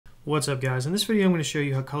What's up, guys? In this video I'm going to show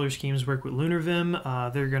you how color schemes work with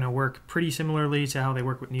LunarVim. They're going to work pretty similarly to how they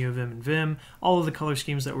work with NeoVim and Vim. All of the color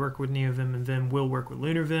schemes that work with NeoVim and Vim will work with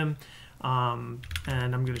LunarVim. And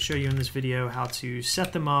I'm going to show you in this video how to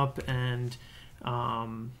set them up and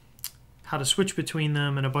how to switch between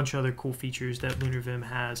them and a bunch of other cool features that LunarVim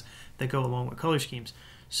has that go along with color schemes.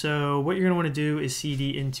 So what you're going to want to do is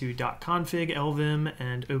cd into .config LVim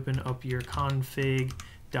and open up your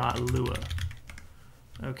config.lua.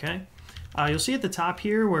 Okay, you'll see at the top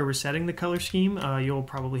here where we're setting the color scheme. You'll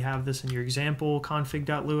probably have this in your example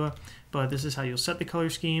config.lua, but this is how you'll set the color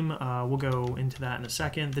scheme. We'll go into that in a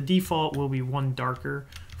second. The default will be one darker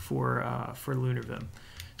for LunarVim.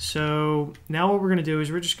 So now what we're going to do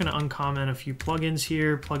is we're just going to uncomment a few plugins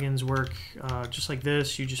here. Plugins work just like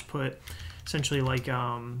this. You just put essentially like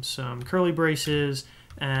some curly braces,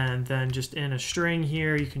 and then just in a string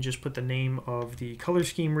here you can just put the name of the color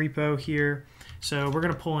scheme repo here. So we're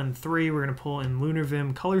going to pull in three. We're going to pull in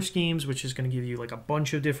LunarVim color schemes, which is going to give you like a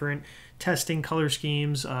bunch of different testing color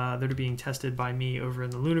schemes that are being tested by me over in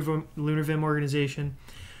the LunarVim organization.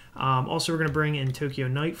 Also, we're going to bring in Tokyo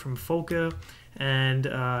Night from Polka and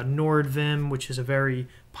NordVim, which is a very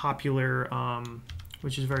popular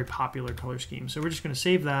color scheme. So we're just going to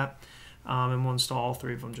save that and we'll install all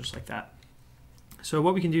three of them just like that. So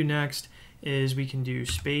what we can do next is we can do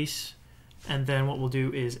space, and then what we'll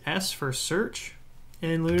do is S for search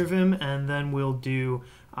in LunarVim, and then we'll do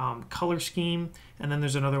color scheme, and then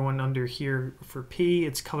there's another one under here for P.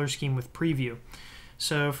 It's color scheme with preview.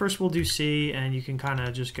 So first we'll do C, and you can kind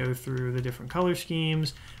of just go through the different color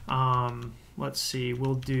schemes. Let's see,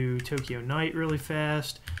 we'll do Tokyo Night really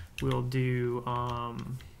fast. We'll do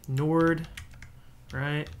Nord,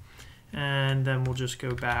 right? And then we'll just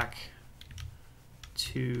go back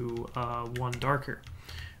to one darker.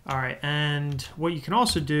 All right, and what you can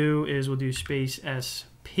also do is we'll do space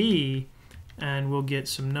SP, and we'll get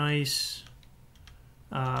some nice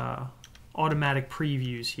automatic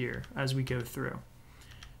previews here as we go through.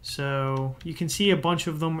 So you can see a bunch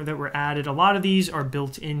of them that were added. A lot of these are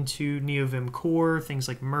built into NeoVim core, things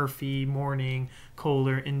like Murphy, Morning,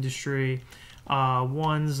 Kohler, Industry.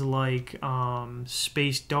 Ones like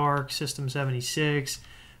Space Dark, System 76,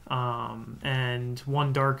 and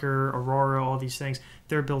One Darker, Aurora, all these things,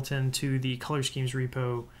 they're built into the color schemes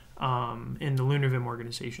repo in the LunarVim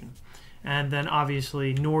organization. And then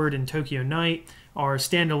obviously Nord and Tokyo Night are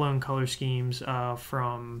standalone color schemes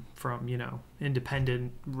from you know,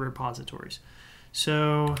 independent repositories.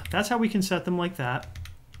 So that's how we can set them like that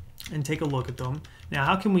and take a look at them. Now,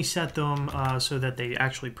 how can we set them so that they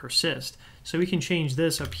actually persist? So we can change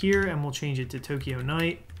this up here, and we'll change it to Tokyo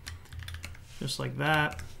Night, just like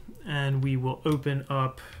that. And we will open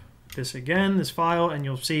up this again, this file, and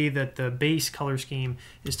you'll see that the base color scheme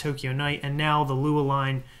is Tokyo Night, and now the Lua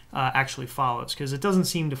line actually follows, because it doesn't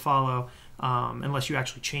seem to follow unless you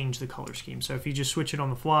actually change the color scheme. So if you just switch it on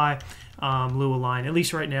the fly, Lua line, at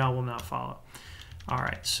least right now, will not follow. All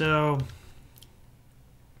right, so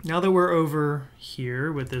now that we're over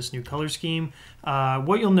here with this new color scheme,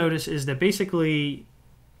 what you'll notice is that basically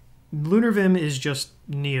LunarVim is just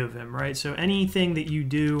NeoVim, right? So anything that you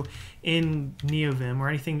do in NeoVim, or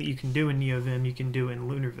anything that you can do in NeoVim, you can do in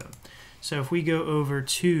LunarVim. So if we go over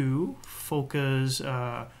to Polka's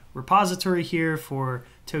repository here for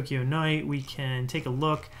Tokyo Night, we can take a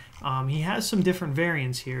look. He has some different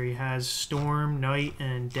variants here. He has Storm, Night,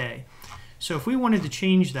 and Day. So if we wanted to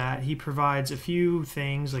change that, he provides a few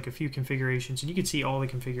things, like a few configurations, and you can see all the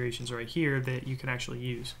configurations right here that you can actually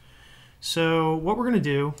use. So what we're going to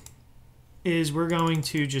do is we're going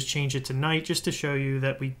to just change it to night, just to show you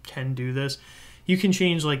that we can do this. You can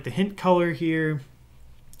change like the hint color here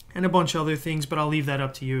and a bunch of other things, but I'll leave that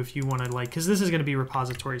up to you if you want to, like, because this is going to be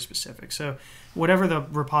repository specific. So whatever the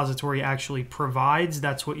repository actually provides,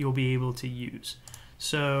 that's what you'll be able to use.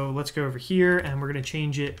 So let's go over here, and we're going to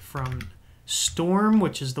change it from Storm,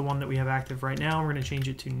 which is the one that we have active right now. We're going to change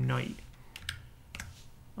it to Night.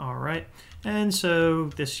 All right, and so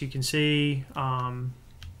this, you can see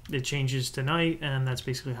it changes to Night, and that's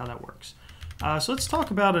basically how that works. So let's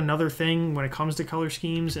talk about another thing when it comes to color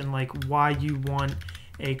schemes, and like why you want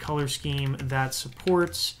a color scheme that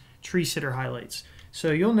supports Treesitter highlights.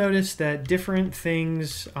 So you'll notice that different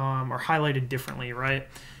things are highlighted differently, right?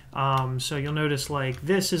 So you'll notice like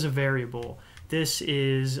this is a variable. This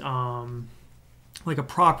is like a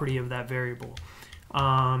property of that variable.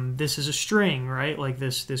 This is a string, right? Like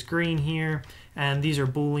this green here, and these are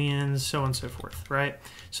booleans, so on and so forth, right?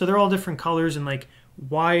 So they're all different colors, and like,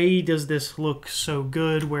 why does this look so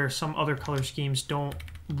good where some other color schemes don't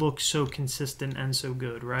look so consistent and so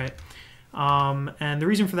good, right? And the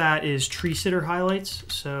reason for that is Treesitter highlights.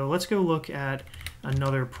 So let's go look at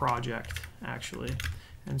another project, actually.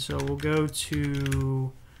 And so we'll go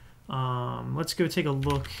to, let's go take a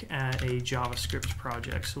look at a JavaScript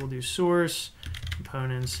project. So we'll do source,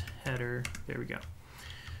 components, header, there we go.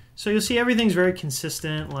 So you'll see everything's very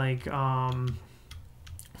consistent, like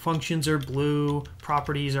functions are blue,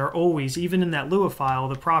 properties are always, even in that Lua file,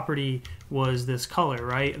 the property was this color,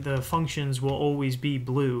 right? The functions will always be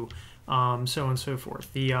blue. So on and so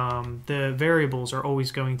forth. The variables are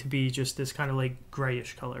always going to be just this kind of like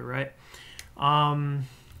grayish color, right? And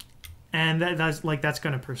that's going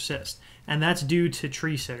to persist, and that's due to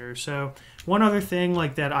Treesitter. So one other thing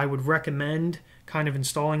like that I would recommend kind of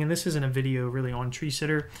installing, and this isn't a video really on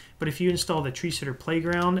Treesitter, but if you install the Treesitter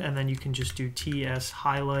playground and then you can just do TS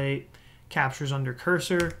highlight captures under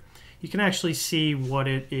cursor, you can actually see what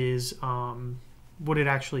it is, what it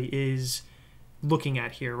actually is looking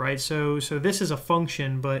at here, right? So this is a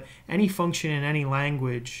function, but any function in any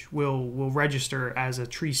language will register as a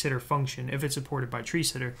Treesitter function if it's supported by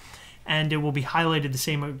Treesitter, and it will be highlighted the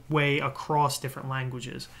same way across different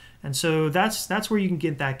languages. And so that's where you can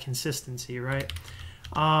get that consistency, right?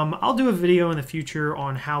 I'll do a video in the future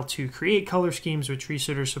on how to create color schemes with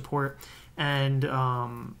Treesitter support, and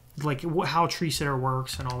like how Treesitter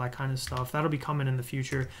works and all that kind of stuff. That'll be coming in the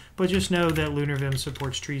future, but just know that LunarVim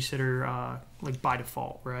supports Treesitter like by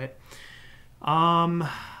default, right?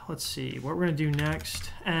 Let's see what we're gonna do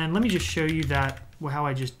next, and let me just show you that how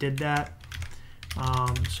I just did that.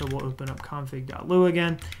 So we'll open up config.lua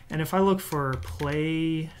again, and if I look for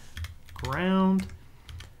playground,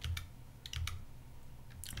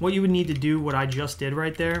 what you would need to do, what I just did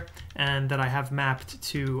right there, and that I have mapped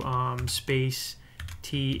to space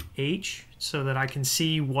TH so that I can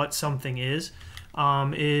see what something is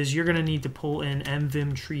you're going to need to pull in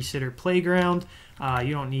mvim Treesitter playground.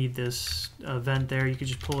 You don't need this event there. You could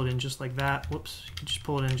just pull it in just like that. Whoops. You could just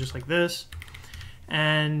pull it in just like this.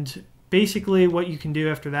 And basically what you can do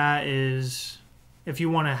after that is, if you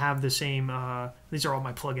want to have the same, these are all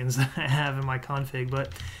my plugins that I have in my config,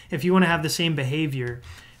 but if you want to have the same behavior,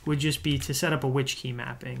 would just be to set up a which key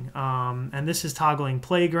mapping. And this is toggling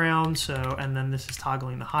playground, so, and then this is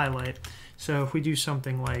toggling the highlight. So if we do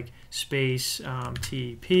something like space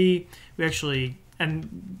TP, we actually, and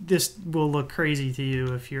this will look crazy to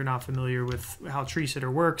you if you're not familiar with how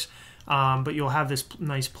Treesitter works, but you'll have this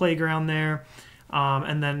nice playground there.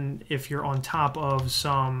 And then if you're on top of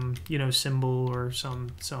some, you know, symbol or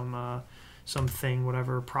something,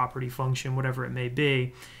 whatever property function, whatever it may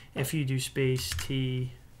be, if you do space TH,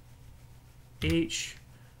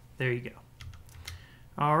 there you go.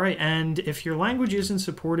 All right, and if your language isn't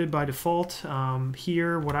supported by default,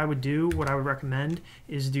 here what I would recommend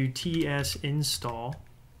is do TS install,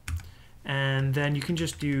 and then you can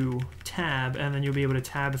just do tab, and then you'll be able to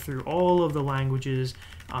tab through all of the languages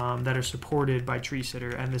that are supported by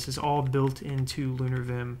Treesitter, and this is all built into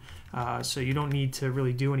LunarVim, so you don't need to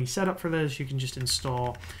really do any setup for this. You can just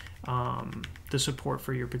install the support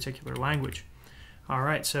for your particular language. All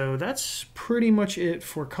right, so that's pretty much it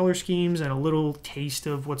for color schemes and a little taste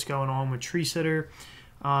of what's going on with Treesitter.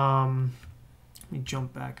 Let me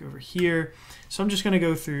jump back over here. So I'm just going to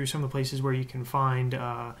go through some of the places where you can find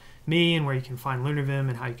me and where you can find LunarVim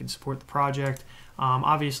and how you can support the project.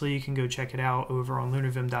 Obviously, you can go check it out over on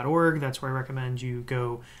lunarvim.org. That's where I recommend you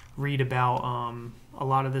go read about a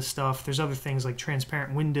lot of this stuff. There's other things like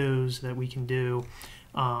transparent windows that we can do.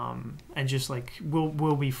 And just like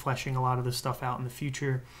we'll be fleshing a lot of this stuff out in the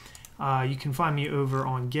future. You can find me over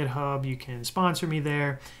on GitHub. You can sponsor me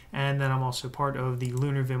there, and then I'm also part of the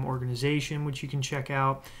LunarVim organization, which you can check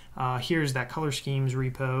out. Here's that color schemes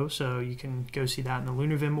repo, so you can go see that in the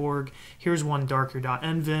LunarVim org. Here's one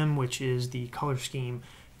darker.nvim, which is the color scheme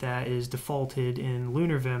that is defaulted in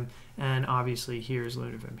LunarVim, and obviously here's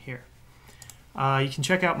LunarVim here. You can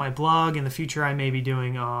check out my blog. In the future, I may be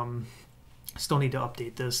doing still need to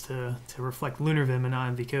update this to reflect LunarVim and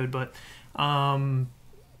not MV code, but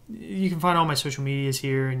you can find all my social medias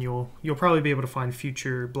here, and you'll probably be able to find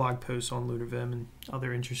future blog posts on LunarVim and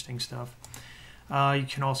other interesting stuff. You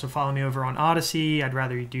can also follow me over on Odyssey. I'd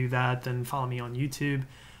rather you do that than follow me on YouTube.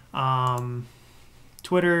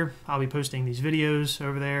 Twitter, I'll be posting these videos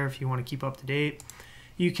over there if you want to keep up to date.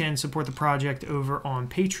 You can support the project over on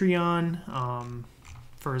Patreon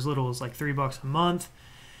for as little as like $3 a month.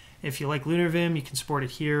 If you like LunarVim, you can support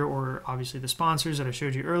it here, or obviously the sponsors that I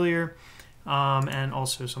showed you earlier. And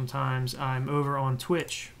also sometimes I'm over on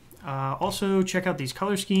Twitch. Also, check out these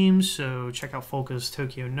color schemes. So check out Folka's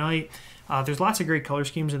Tokyo Night. There's lots of great color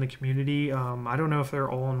schemes in the community. I don't know if they're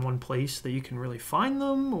all in one place that you can really find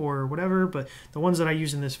them or whatever, but the ones that I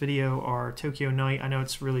use in this video are Tokyo Night. I know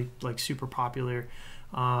it's really like super popular.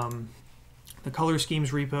 The color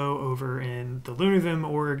schemes repo over in the LunarVim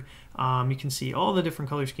org. You can see all the different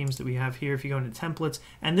color schemes that we have here if you go into templates.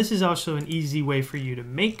 And this is also an easy way for you to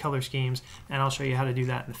make color schemes, and I'll show you how to do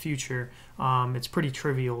that in the future. It's pretty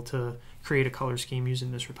trivial to create a color scheme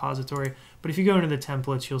using this repository. But if you go into the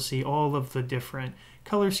templates, you'll see all of the different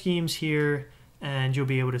color schemes here, and you'll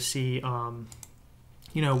be able to see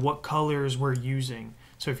you know, what colors we're using.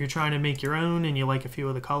 So if you're trying to make your own and you like a few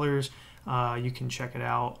of the colors, you can check it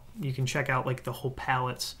out. You can check out like the whole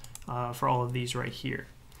palettes for all of these right here.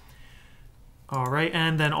 All right,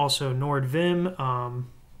 and then also LunarVim.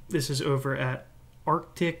 This is over at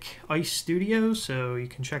Arctic Ice Studio, so you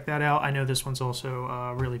can check that out. I know this one's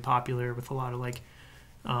also really popular with a lot of like,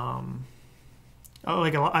 I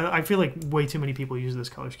feel like way too many people use this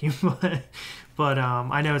color scheme, but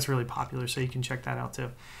I know it's really popular, so you can check that out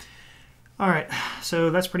too. All right, so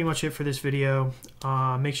that's pretty much it for this video.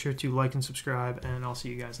 Make sure to like and subscribe, and I'll see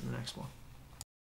you guys in the next one.